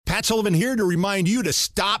Matt Sullivan here to remind you to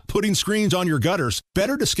stop putting screens on your gutters.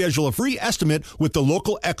 Better to schedule a free estimate with the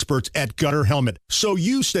local experts at Gutter Helmet so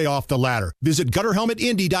you stay off the ladder. Visit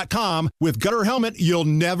GutterHelmetIndy.com. With Gutter Helmet, you'll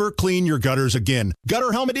never clean your gutters again.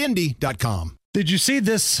 GutterHelmetIndy.com. Did you see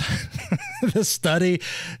this this study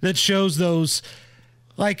that shows those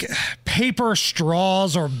like paper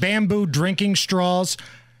straws or bamboo drinking straws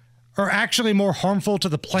are actually more harmful to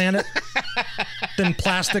the planet than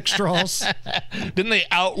plastic straws? Didn't they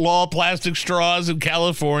outlaw plastic straws in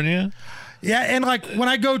California? Yeah, and like when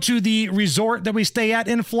I go to the resort that we stay at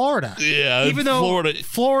in Florida, even though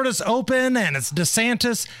Florida's open and it's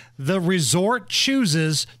DeSantis, the resort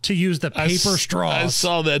chooses to use the paper straws. I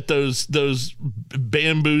saw that those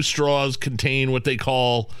bamboo straws contain what they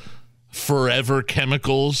call forever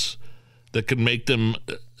chemicals that can make them,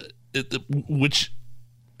 which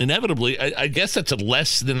inevitably, I guess that's a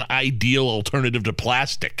less than ideal alternative to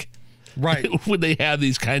plastic. Right. When they have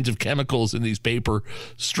these kinds of chemicals in these paper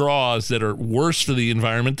straws that are worse for the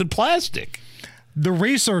environment than plastic. The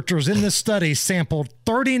researchers in this study sampled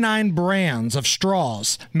 39 brands of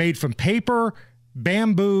straws made from paper,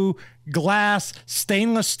 bamboo, glass,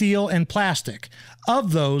 stainless steel, and plastic.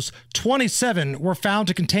 Of those, 27 were found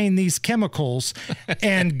to contain these chemicals,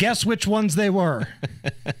 and guess which ones they were?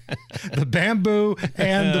 The bamboo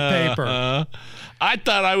and the paper. I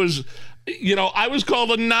thought I was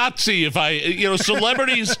called a Nazi if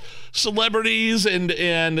celebrities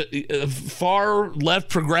and far left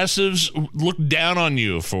progressives look down on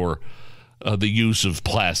you for the use of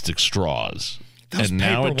plastic straws. Those and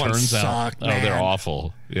now it paper ones turns out, suck, man. they're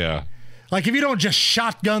awful. Yeah. Like if you don't just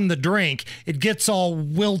shotgun the drink, it gets all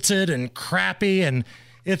wilted and crappy and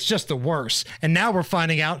it's just the worst. And now we're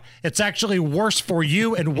finding out it's actually worse for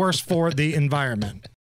you and worse for the environment.